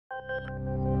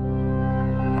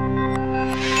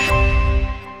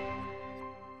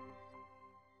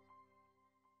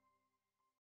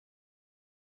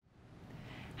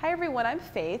everyone, I'm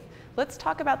Faith. Let's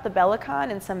talk about the bellicon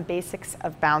and some basics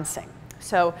of bouncing.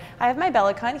 So I have my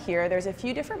bellicon here. There's a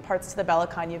few different parts to the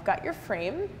bellicon. You've got your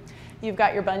frame, you've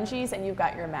got your bungees, and you've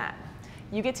got your mat.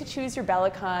 You get to choose your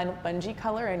bellicon bungee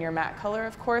color and your mat color,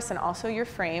 of course, and also your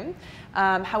frame.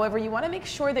 However, you want to make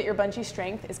sure that your bungee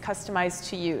strength is customized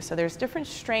to you. So there's different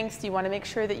strengths. You want to make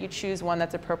sure that you choose one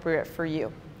that's appropriate for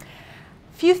you.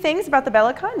 Few things about the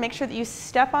bellicon. Make sure that you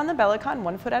step on the bellicon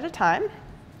 1 foot at a time.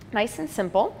 Nice and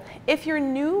simple. If you're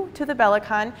new to the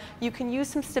bellicon, you can use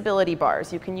some stability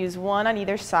bars. You can use one on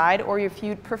either side, or if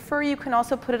you'd prefer, you can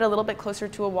also put it a little bit closer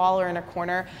to a wall or in a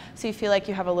corner so you feel like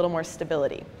you have a little more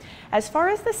stability. As far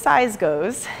as the size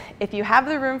goes, if you have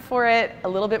the room for it, a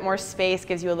little bit more space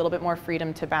gives you a little bit more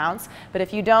freedom to bounce. But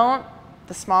if you don't,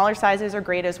 the smaller sizes are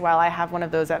great as well. I have one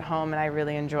of those at home and I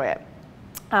really enjoy it.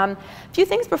 A few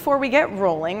things before we get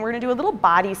rolling. We're going to do a little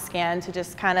body scan to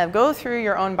just kind of go through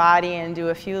your own body and do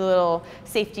a few little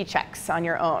safety checks on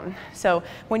your own. So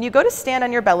when you go to stand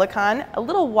on your bellicon, a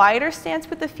little wider stance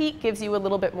with the feet gives you a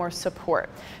little bit more support.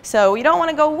 So you don't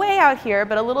want to go way out here,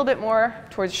 but a little bit more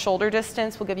towards shoulder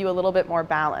distance will give you a little bit more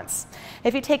balance.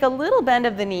 If you take a little bend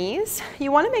of the knees, you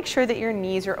want to make sure that your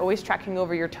knees are always tracking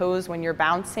over your toes when you're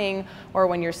bouncing or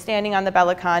when you're standing on the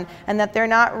bellicon, and that they're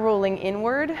not rolling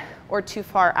inward or too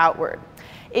far outward.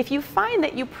 If you find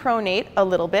that you pronate a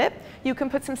little bit, you can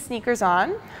put some sneakers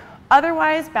on.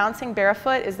 Otherwise, bouncing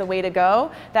barefoot is the way to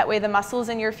go. That way the muscles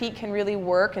in your feet can really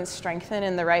work and strengthen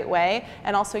in the right way,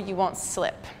 and also you won't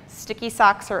slip. Sticky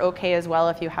socks are okay as well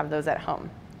if you have those at home.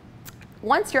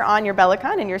 Once you're on your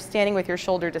bellicon and you're standing with your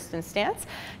shoulder distance stance,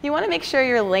 you want to make sure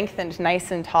you're lengthened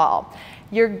nice and tall.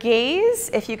 Your gaze,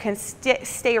 if you can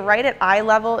stay right at eye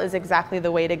level, is exactly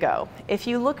the way to go. If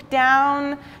you look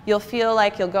down, you'll feel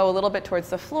like you'll go a little bit towards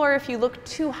the floor. If you look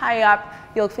too high up,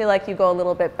 you'll feel like you go a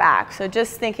little bit back. So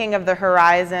just thinking of the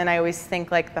horizon, I always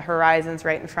think like the horizon's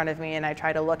right in front of me and I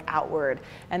try to look outward,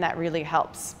 and that really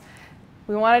helps.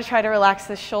 We want to try to relax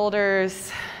the shoulders,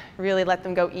 really let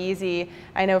them go easy.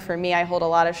 I know for me, I hold a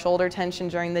lot of shoulder tension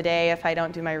during the day if I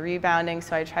don't do my rebounding,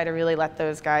 so I try to really let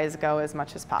those guys go as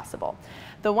much as possible.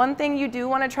 The one thing you do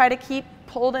want to try to keep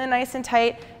pulled in nice and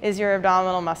tight is your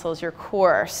abdominal muscles, your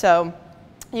core. So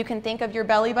you can think of your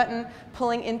belly button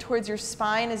pulling in towards your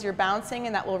spine as you're bouncing,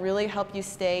 and that will really help you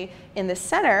stay in the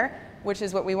center, which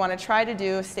is what we want to try to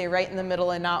do, stay right in the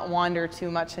middle and not wander too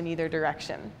much in either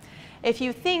direction. If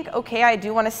you think, okay, I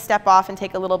do want to step off and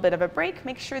take a little bit of a break,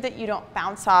 make sure that you don't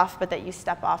bounce off, but that you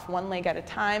step off one leg at a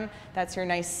time. That's your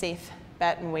nice, safe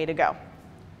bet and way to go.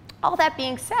 All that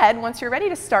being said, once you're ready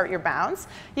to start your bounce,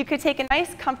 you could take a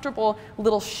nice, comfortable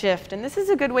little shift. And this is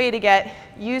a good way to get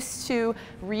used to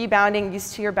rebounding,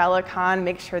 used to your bellicon,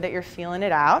 make sure that you're feeling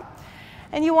it out.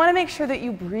 And you want to make sure that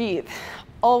you breathe.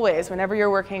 Always, whenever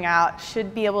you're working out,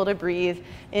 should be able to breathe.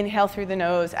 Inhale through the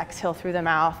nose, exhale through the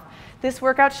mouth. This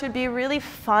workout should be really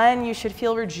fun. You should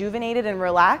feel rejuvenated and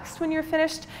relaxed when you're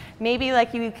finished. Maybe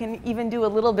like you can even do a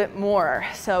little bit more.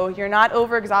 So you're not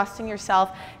overexhausting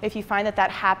yourself. If you find that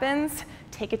that happens,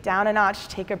 take it down a notch,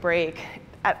 take a break.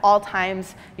 At all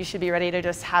times, you should be ready to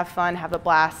just have fun, have a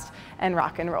blast, and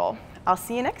rock and roll. I'll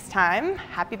see you next time.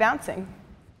 Happy bouncing.